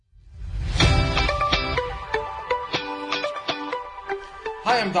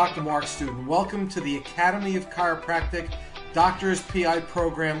Hi, I'm Dr. Mark Student. Welcome to the Academy of Chiropractic Doctors PI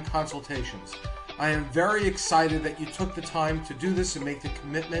Program Consultations. I am very excited that you took the time to do this and make the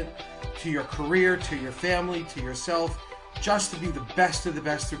commitment to your career, to your family, to yourself, just to be the best of the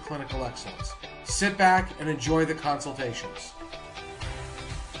best through clinical excellence. Sit back and enjoy the consultations.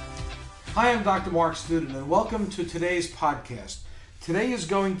 Hi, I'm Dr. Mark Student, and welcome to today's podcast. Today is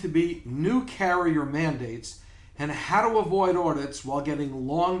going to be new carrier mandates and how to avoid audits while getting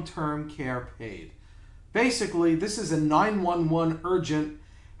long-term care paid. Basically, this is a 911 urgent,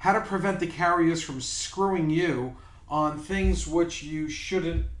 how to prevent the carriers from screwing you on things which you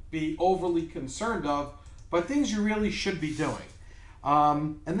shouldn't be overly concerned of, but things you really should be doing.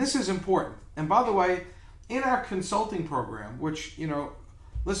 And this is important. And by the way, in our consulting program, which,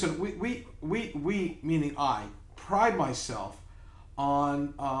 listen, we meaning I, pride myself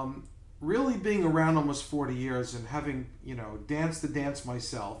on really being around almost 40 years and having, danced the dance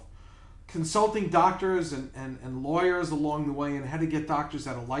myself, consulting doctors and lawyers along the way and how to get doctors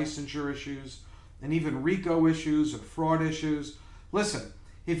out of licensure issues and even RICO issues and fraud issues. Listen,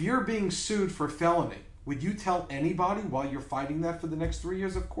 if you're being sued for felony, would you tell anybody while you're fighting that for the next 3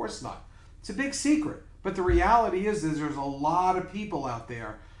 years? Of course not. It's a big secret. But the reality is there's a lot of people out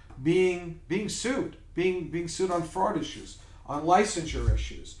there being sued on fraud issues, on licensure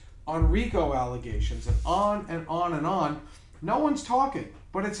issues, on RICO allegations, and on and on and on. No one's talking,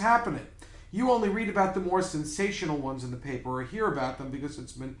 but it's happening. You only read about the more sensational ones in the paper or hear about them because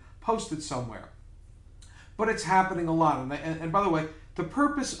it's been posted somewhere. But it's happening a lot. And by the way, the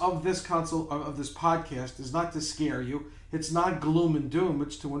purpose of this podcast is not to scare you. It's not gloom and doom.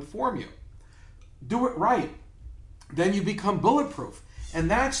 It's to inform you. Do it right. Then you become bulletproof. And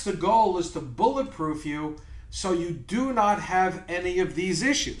that's the goal, is to bulletproof you so you do not have any of these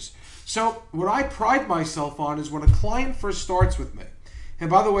issues. So what I pride myself on is when a client first starts with me, and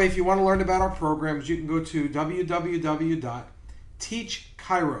by the way, if you want to learn about our programs, you can go to www.teachchiros,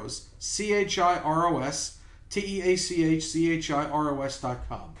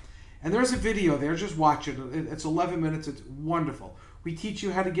 teachchiros.com. And there's a video there, just watch it. It's 11 minutes, it's wonderful. We teach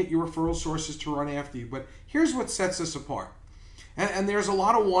you how to get your referral sources to run after you. But here's what sets us apart. And there's a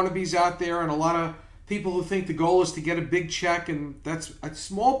lot of wannabes out there and a lot of people who think the goal is to get a big check, and that's a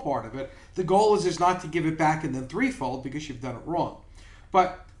small part of it. The goal is not to give it back and then threefold because you've done it wrong.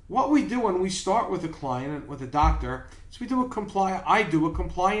 But what we do when we start with a client and with a doctor is I do a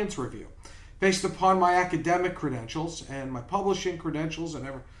compliance review based upon my academic credentials and my publishing credentials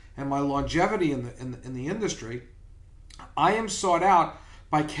and my longevity in the industry. I am sought out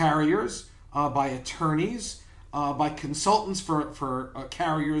by carriers, by attorneys, by consultants for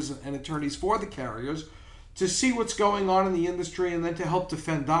carriers and attorneys for the carriers to see what's going on in the industry and then to help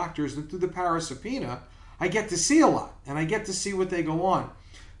defend doctors. And through the parasubpoena, I get to see a lot and I get to see what they go on.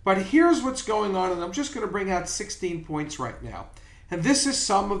 But here's what's going on, and I'm just going to bring out 16 points right now. And this is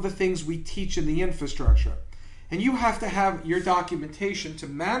some of the things we teach in the infrastructure. And you have to have your documentation to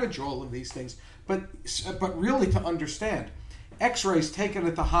manage all of these things, but really to understand. X-rays taken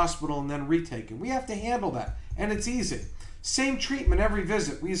at the hospital and then retaken. We have to handle that. And it's easy. Same treatment every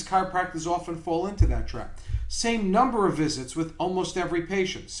visit. We as chiropractors often fall into that trap. Same number of visits with almost every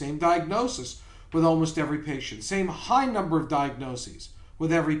patient. Same diagnosis with almost every patient. Same high number of diagnoses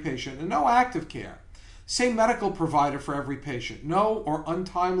with every patient. And no active care. Same medical provider for every patient. No or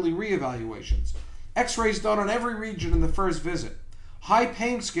untimely reevaluations. X-rays done on every region in the first visit. High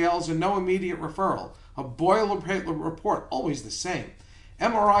pain scales and no immediate referral. A boilerplate report, always the same.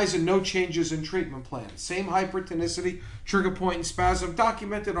 MRIs and no changes in treatment plans. Same hypertonicity, trigger point, and spasm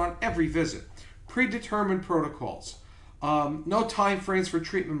documented on every visit. Predetermined protocols. No time frames for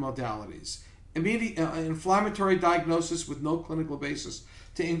treatment modalities. Immediate inflammatory diagnosis with no clinical basis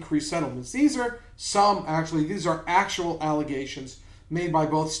to increase settlements. These are actual allegations made by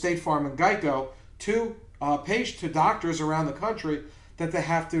both State Farm and Geico to doctors around the country that they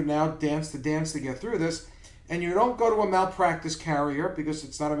have to now dance the dance to get through this. And you don't go to a malpractice carrier because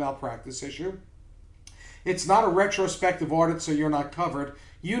it's not a malpractice issue. It's not a retrospective audit, so you're not covered.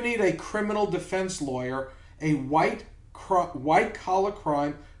 You need a criminal defense lawyer, a white-collar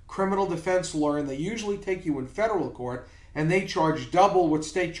crime criminal defense lawyer, and they usually take you in federal court, and they charge double what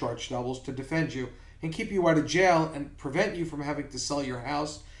state charge doubles to defend you and keep you out of jail and prevent you from having to sell your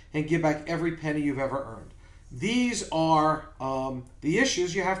house and give back every penny you've ever earned. These are the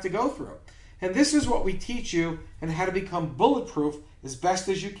issues you have to go through. And this is what we teach you and how to become bulletproof as best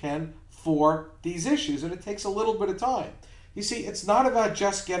as you can for these issues. And it takes a little bit of time. You see, it's not about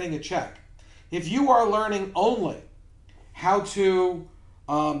just getting a check. If you are learning only how to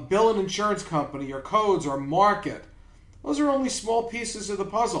bill an insurance company or codes or market Those are only small pieces of the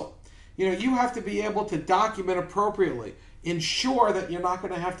puzzle. You have to be able to document appropriately, ensure that you're not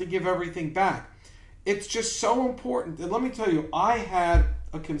going to have to give everything back. It's just so important. And let me tell you, I had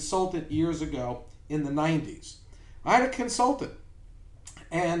a consultant years ago in the 90s. I had a consultant,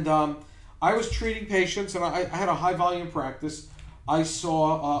 and I was treating patients, and I had a high volume practice. I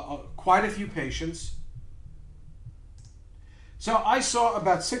saw quite a few patients. So I saw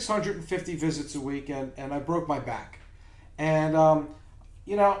about 650 visits a week, and I broke my back. And, and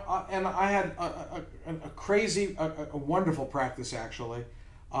I had a crazy, a wonderful practice, actually.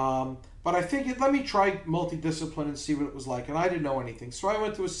 But I figured, let me try multidiscipline and see what it was like. And I didn't know anything. So I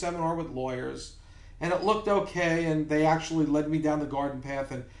went to a seminar with lawyers, and it looked okay, and they actually led me down the garden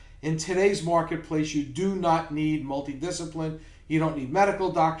path. And in today's marketplace, you do not need multidiscipline. You don't need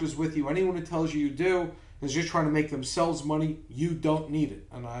medical doctors with you. Anyone who tells you do is just trying to make themselves money. You don't need it,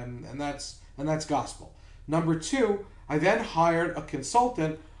 and that's gospel. Number two, I then hired a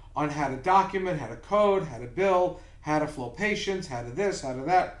consultant on how to document, how to code, how to bill, how to flow patients, how to this, how to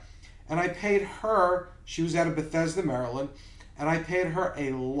that. And I paid her, she was out of Bethesda, Maryland, and I paid her a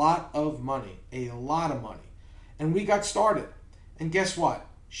lot of money. And we got started. And guess what?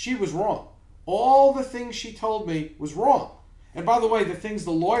 She was wrong. All the things she told me was wrong. And by the way, the things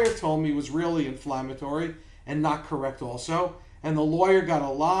the lawyer told me was really inflammatory and not correct also. And the lawyer got a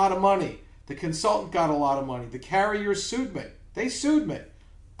lot of money. The consultant got a lot of money. The carriers sued me. They sued me.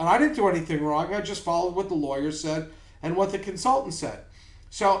 And I didn't do anything wrong. I just followed what the lawyer said and what the consultant said.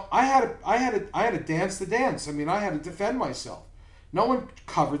 So I had to dance the dance. I mean, I had to defend myself. No one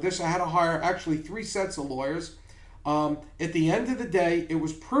covered this. I had to hire actually 3 sets of lawyers. At the end of the day, it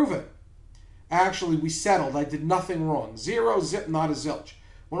was proven. Actually, we settled. I did nothing wrong. Zero, zip, not a zilch.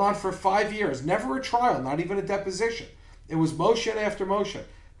 Went on for 5 years. Never a trial, not even a deposition. It was motion after motion.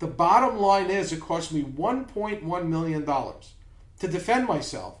 The bottom line is it cost me $1.1 million to defend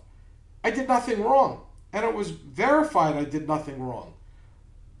myself. I did nothing wrong. And it was verified I did nothing wrong.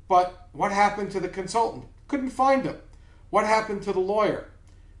 But what happened to the consultant? Couldn't find him. What happened to the lawyer?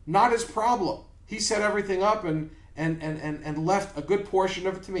 Not his problem. He set everything up and left a good portion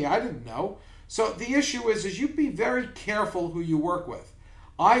of it to me. I didn't know. So the issue is you be very careful who you work with.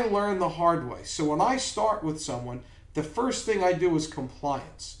 I learned the hard way. So when I start with someone, the first thing I do is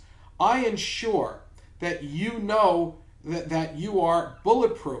compliance. I ensure that you know that you are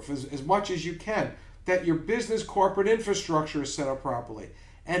bulletproof as much as you can, that your business corporate infrastructure is set up properly.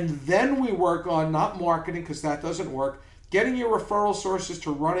 And then we work on not marketing, because that doesn't work, getting your referral sources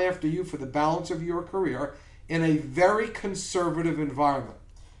to run after you for the balance of your career in a very conservative environment.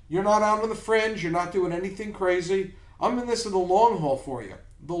 You're not out on the fringe. You're not doing anything crazy. I'm in this in the long haul for you.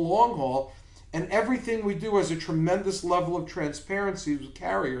 The long haul. And everything we do has a tremendous level of transparency with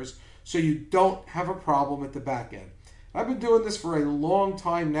carriers so you don't have a problem at the back end. I've been doing this for a long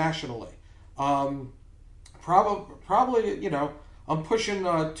time nationally. Probably, I'm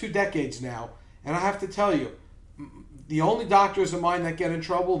pushing 2 decades now. And I have to tell you, the only doctors of mine that get in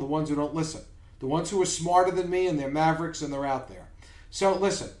trouble are the ones who don't listen. The ones who are smarter than me, and they're mavericks and they're out there. So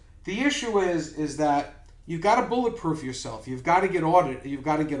listen, the issue is that you've got to bulletproof yourself. You've got to get audited. You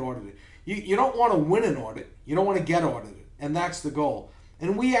don't want to win an audit. You don't want to get audited. And that's the goal.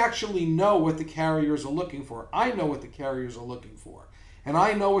 And we actually know what the carriers are looking for. I know what the carriers are looking for. And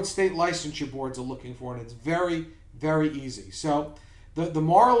I know what state licensure boards are looking for. And it's very, very easy. So the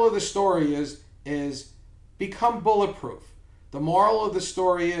moral of the story is become bulletproof. The moral of the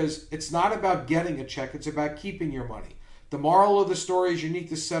story is it's not about getting a check. It's about keeping your money. The moral of the story is you need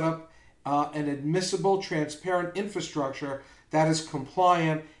to set up an admissible, transparent infrastructure that is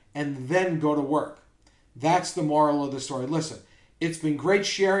compliant and then go to work. That's the moral of the story. Listen, it's been great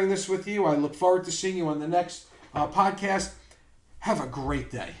sharing this with you. I look forward to seeing you on the next podcast. Have a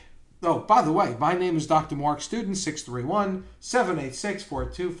great day. Oh, by the way, my name is Dr. Mark Student,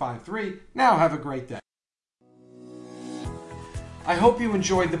 631-786-4253. Now have a great day. I hope you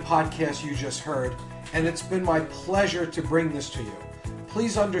enjoyed the podcast you just heard, and it's been my pleasure to bring this to you.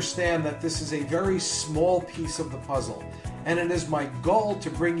 Please understand that this is a very small piece of the puzzle, and it is my goal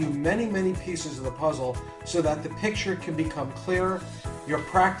to bring you many, many pieces of the puzzle so that the picture can become clearer, your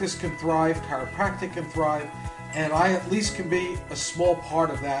practice can thrive, chiropractic can thrive, and I at least can be a small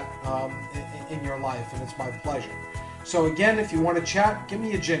part of that in your life, and it's my pleasure. So again, if you want to chat, give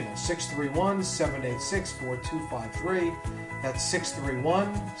me a jingle, 631-786-4253. That's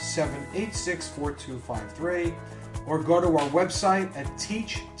 631-786-4253. Or go to our website at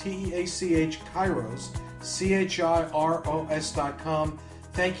Teach, T-E-A-C-H, Chiros, CHIROS.com.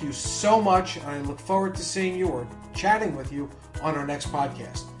 Thank you so much, and I look forward to seeing you or chatting with you on our next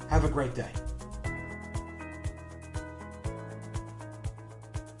podcast. Have a great day.